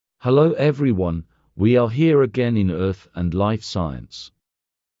Hello everyone, we are here again in Earth and Life Science.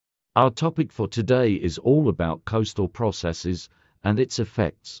 Our topic for today is all about coastal processes and its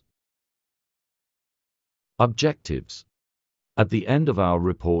effects. Objectives. At the end of our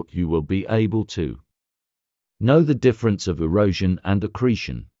report you will be able to know the difference of erosion and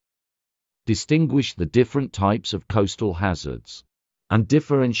accretion, distinguish the different types of coastal hazards, and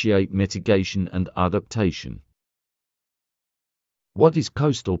differentiate mitigation and adaptation. What is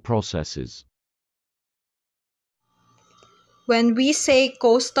coastal processes? When we say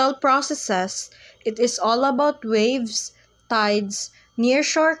coastal processes, it is all about waves, tides,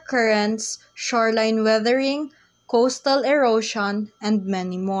 nearshore currents, shoreline weathering, coastal erosion, and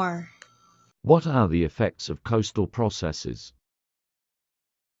many more. What are the effects of coastal processes?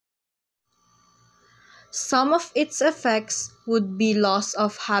 Some of its effects would be loss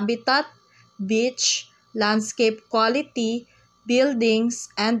of habitat, beach, landscape quality, buildings,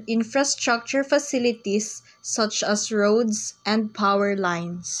 and infrastructure facilities such as roads and power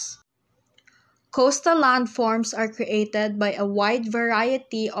lines. Coastal landforms are created by a wide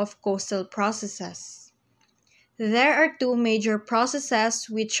variety of coastal processes. There are two major processes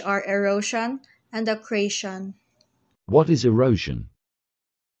which are erosion and accretion. What is erosion?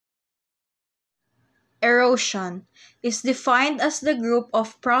 Erosion is defined as the group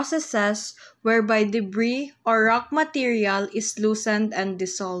of processes whereby debris or rock material is loosened and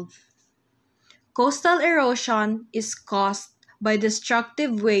dissolved. Coastal erosion is caused by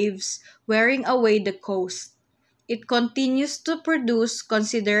destructive waves wearing away the coast. It continues to produce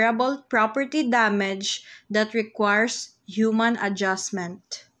considerable property damage that requires human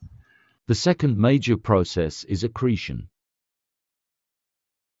adjustment. The second major process is accretion.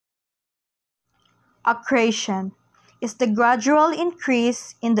 Accretion is the gradual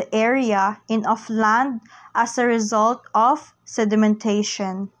increase in the area of land as a result of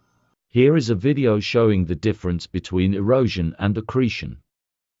sedimentation. Here is a video showing the difference between erosion and accretion.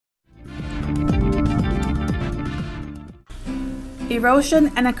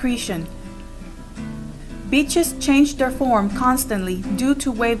 Erosion and accretion. Beaches change their form constantly due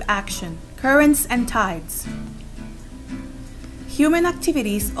to wave action, currents, and tides. Human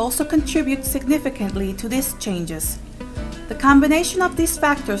activities also contribute significantly to these changes. The combination of these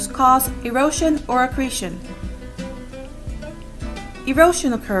factors cause erosion or accretion.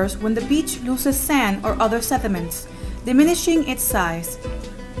 Erosion occurs when the beach loses sand or other sediments, diminishing its size.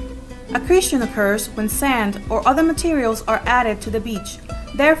 Accretion occurs when sand or other materials are added to the beach,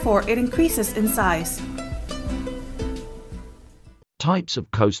 therefore it increases in size. Types of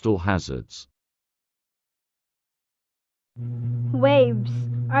coastal hazards. Waves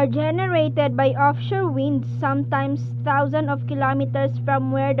are generated by offshore winds, sometimes thousands of kilometers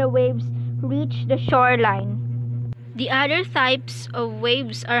from where the waves reach the shoreline. The other types of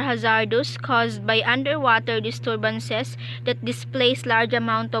waves are hazardous, caused by underwater disturbances that displace large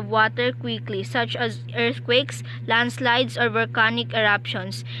amounts of water quickly, such as earthquakes, landslides, or volcanic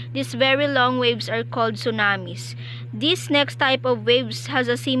eruptions. These very long waves are called tsunamis. This next type of waves has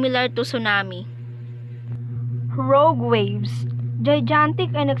a similar to tsunami. Rogue waves, gigantic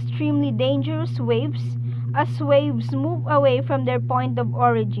and extremely dangerous waves. As waves move away from their point of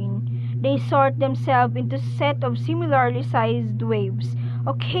origin, they sort themselves into a set of similarly sized waves.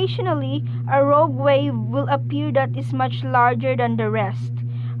 Occasionally, a rogue wave will appear that is much larger than the rest.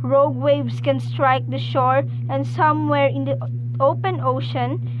 Rogue waves can strike the shore and somewhere in the open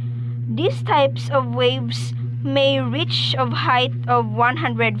ocean. These types of waves may reach a height of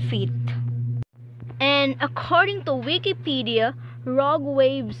 100 feet. And according to Wikipedia, rogue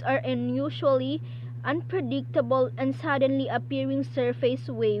waves are unusually unpredictable and suddenly appearing surface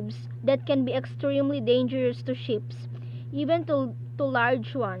waves that can be extremely dangerous to ships, even to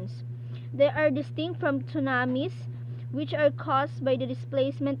large ones. They are distinct from tsunamis, which are caused by the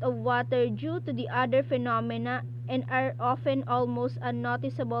displacement of water due to the other phenomena and are often almost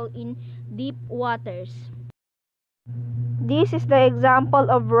unnoticeable in deep waters. This is the example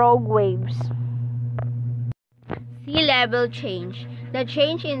of rogue waves. Sea level change. The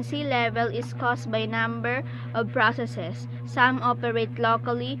change in sea level is caused by a number of processes. Some operate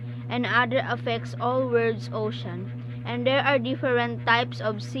locally and others affects all world's ocean. And there are different types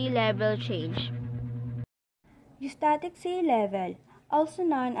of sea level change. Static sea level, also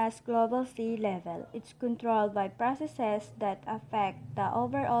known as global sea level, is controlled by processes that affect the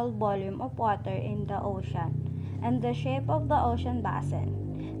overall volume of water in the ocean and the shape of the ocean basin.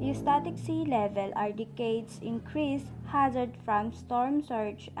 Static sea level are decades increased hazard from storm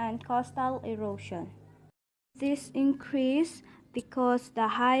surge and coastal erosion. This increase because the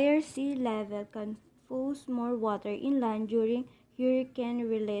higher sea level can force more water inland during hurricane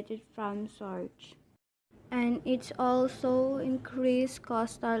related from surge. And it's also increased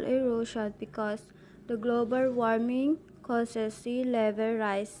coastal erosion because the global warming causes sea level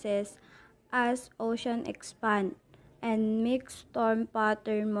rises as ocean expand and makes storm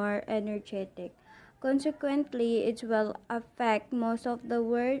pattern more energetic. Consequently, it will affect most of the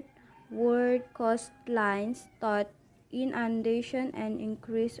world coastlines, thought inundation and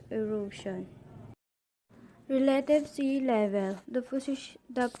increased erosion. Relative sea level, the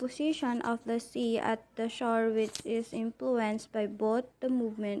position of the sea at the shore, which is influenced by both the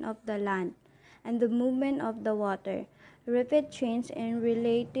movement of the land and the movement of the water. Rapid change in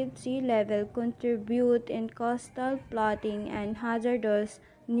relative sea level contribute in coastal flooding and hazardous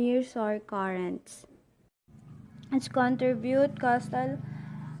near-shore currents. It contribute coastal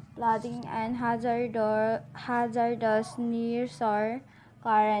flooding and hazardous near-shore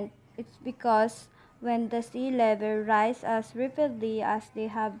current. It's because when the sea level rises as rapidly as they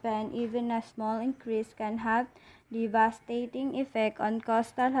have been, even a small increase can have devastating effect on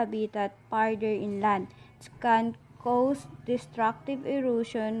coastal habitat farther inland. It can cause destructive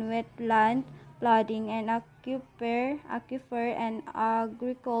erosion, wetland flooding, and aquifer and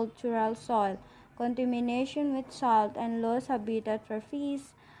agricultural soil contamination with salt, and lost habitat for fish,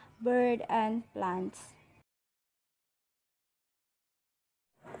 birds, and plants.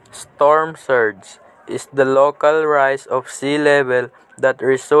 Storm surge is the local rise of sea level that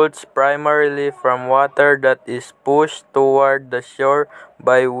results primarily from water that is pushed toward the shore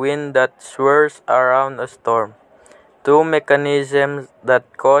by wind that swirls around a storm. Two mechanisms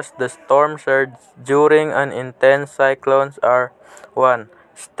that cause the storm surge during an intense cyclone are 1.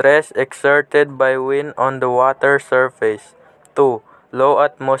 Stress exerted by wind on the water surface. 2. Low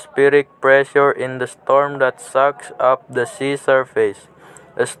atmospheric pressure in the storm that sucks up the sea surface.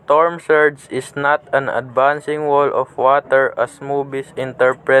 A storm surge is not an advancing wall of water as movies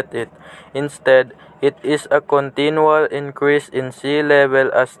interpret it. Instead, it is a continual increase in sea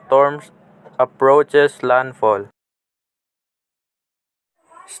level as storms approaches landfall.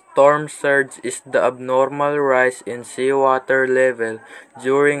 Storm surge is the abnormal rise in seawater level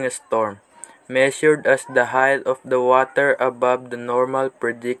during a storm, measured as the height of the water above the normal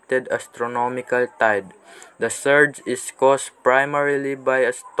predicted astronomical tide. The surge is caused primarily by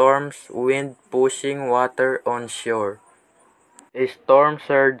a storm's wind pushing water on shore. A storm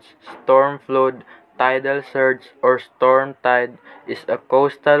surge, storm flood, tidal surge, or storm tide is a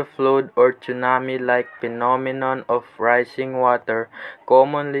coastal flood or tsunami-like phenomenon of rising water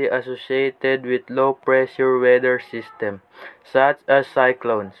commonly associated with low-pressure weather systems, such as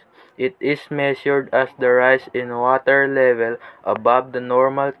cyclones. It is measured as the rise in water level above the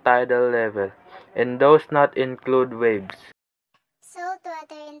normal tidal level, and does not include waves.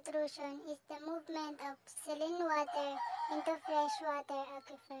 Saltwater intrusion is the movement of saline water into freshwater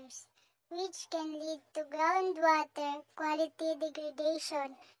aquifers, which can lead to groundwater quality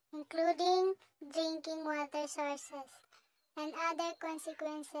degradation, including drinking water sources, and other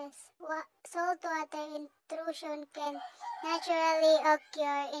consequences. Saltwater intrusion can naturally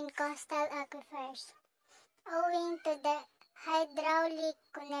occur in coastal aquifers, owing to the hydraulic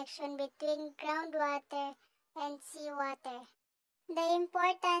connection between groundwater and seawater. The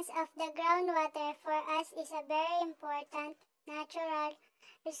importance of the groundwater for us is a very important natural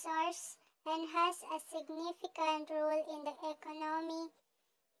resource and has a significant role in the economy.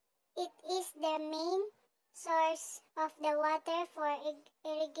 It is the main source of the water for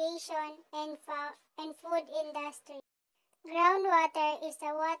irrigation and food industry. Groundwater is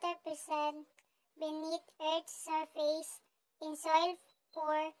the water present beneath Earth's surface, in soil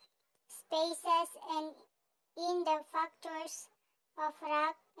pore spaces, and in the fractures of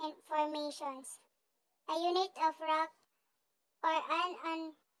rock and formations. A unit of rock or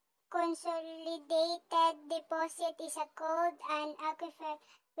an unconsolidated deposit is called an aquifer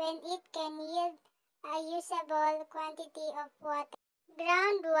when it can yield a usable quantity of water.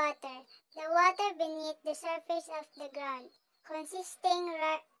 Groundwater, the water beneath the surface of the ground, consisting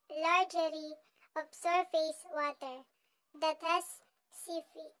largely of surface water that has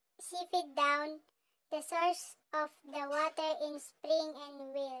siphoned down the source of the water in spring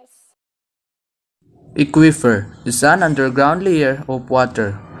and wells. Aquifer is an underground layer of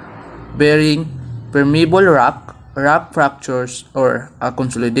water bearing permeable rock fractures, or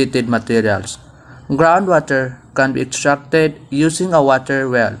consolidated materials. Groundwater can be extracted using a water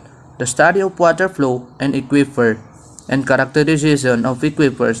well. The study of water flow and aquifer and characterization of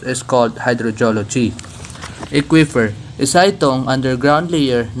aquifers is called hydrogeology. Aquifer, isa itong underground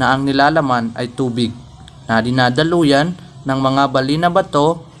layer na ang nilalaman ay tubig na dinadaluyan ng mga bali na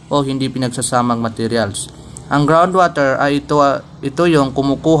bato o hindi pinagsasamang materials. Ang groundwater ay ito yung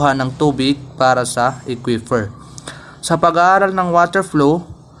kumukuha ng tubig para sa aquifer. Sa pag-aaral ng water flow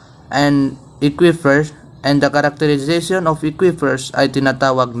and aquifers and the characterization of aquifers ay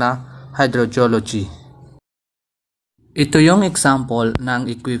tinatawag na hydrogeology. Ito yung example ng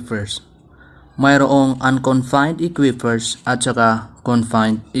aquifers. Mayroong unconfined aquifers at saka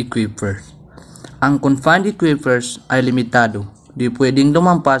confined aquifers. Ang confined aquifers ay limitado. Di pwedeng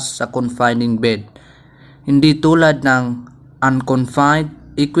lumampas sa confining bed. Hindi tulad ng unconfined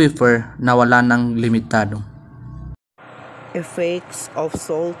aquifer na wala ng limitado. Effects of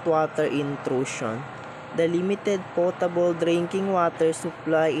saltwater intrusion. The limited potable drinking water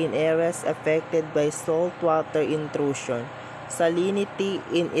supply in areas affected by saltwater intrusion. Salinity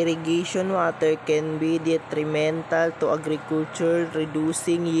in irrigation water can be detrimental to agriculture,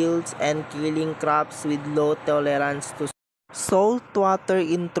 reducing yields and killing crops with low tolerance to saltwater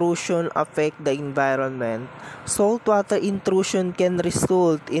intrusion affect the environment. Saltwater intrusion can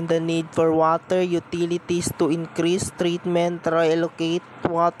result in the need for water utilities to increase treatment, relocate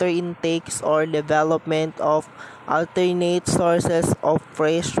water intakes, or development of alternate sources of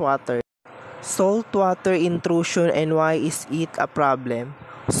fresh water. Saltwater intrusion and why is it a problem?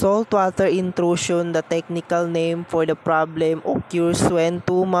 Saltwater intrusion, the technical name for the problem, occurs when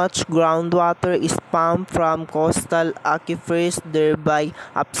too much groundwater is pumped from coastal aquifers, thereby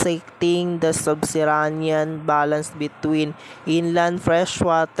upsetting the subterranean balance between inland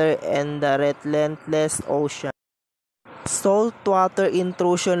freshwater and the relentless ocean. Saltwater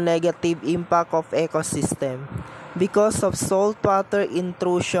intrusion negative impact of ecosystem. Because of saltwater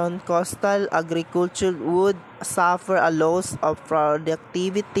intrusion, coastal agriculture would suffer a loss of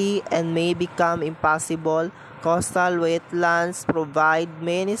productivity and may become impossible. Coastal wetlands provide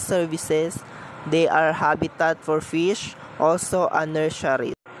many services. They are habitat for fish, also a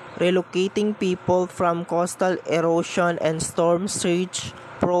nursery. Relocating people from coastal erosion and storm surge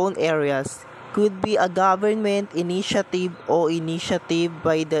prone areas could be a government initiative or initiative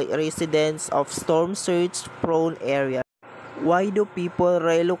by the residents of storm surge prone areas. Why do people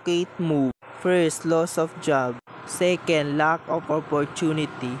relocate move? First, loss of job. Second, lack of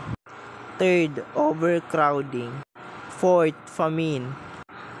opportunity. Third, overcrowding. Fourth, famine.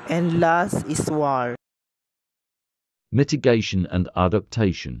 And last is war. Mitigation and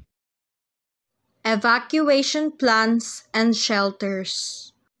adaptation. Evacuation plans and shelters.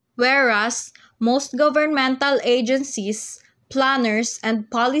 Whereas most governmental agencies, planners, and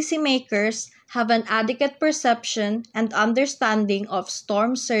policymakers have an adequate perception and understanding of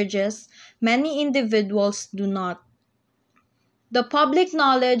storm surges, many individuals do not. The public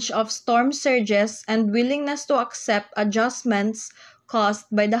knowledge of storm surges and willingness to accept adjustments caused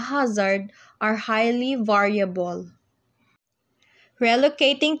by the hazard are highly variable.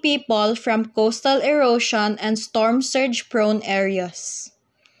 Relocating people from coastal erosion and storm surge-prone areas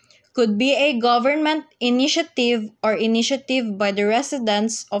could be a government initiative or initiative by the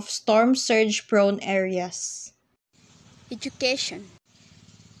residents of storm surge-prone areas. Education.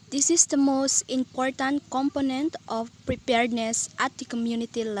 This is the most important component of preparedness at the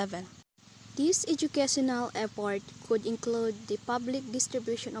community level. This educational effort could include the public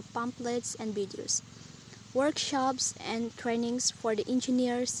distribution of pamphlets and videos, workshops and trainings for the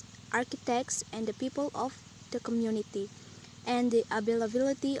engineers, architects, and the people of the community, and the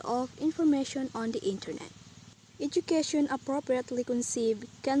availability of information on the internet. Education appropriately conceived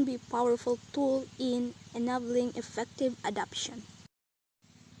can be a powerful tool in enabling effective adoption.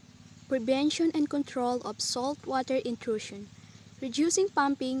 Prevention and control of saltwater intrusion. Reducing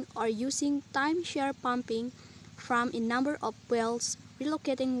pumping or using timeshare pumping from a number of wells,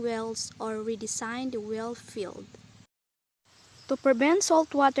 relocating wells, or redesign the well field. To prevent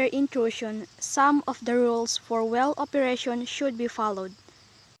saltwater intrusion, some of the rules for well operation should be followed.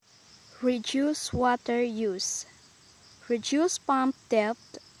 Reduce water use. Reduce pump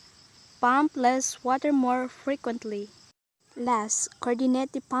depth. Pump less water more frequently. Last,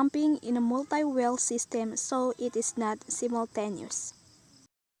 coordinate the pumping in a multi-well system so it is not simultaneous.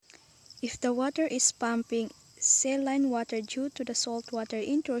 If the water is pumping saline water due to the saltwater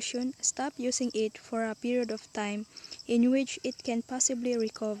intrusion, stop using it for a period of time in which it can possibly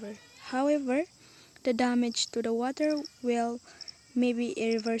recover. However, the damage to the water well may be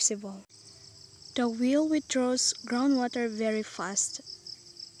irreversible. The well withdraws groundwater very fast,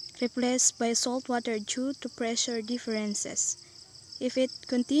 replaced by saltwater due to pressure differences. If it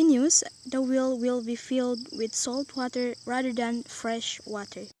continues, the well will be filled with saltwater rather than fresh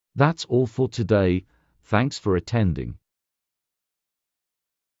water. That's all for today. Thanks for attending.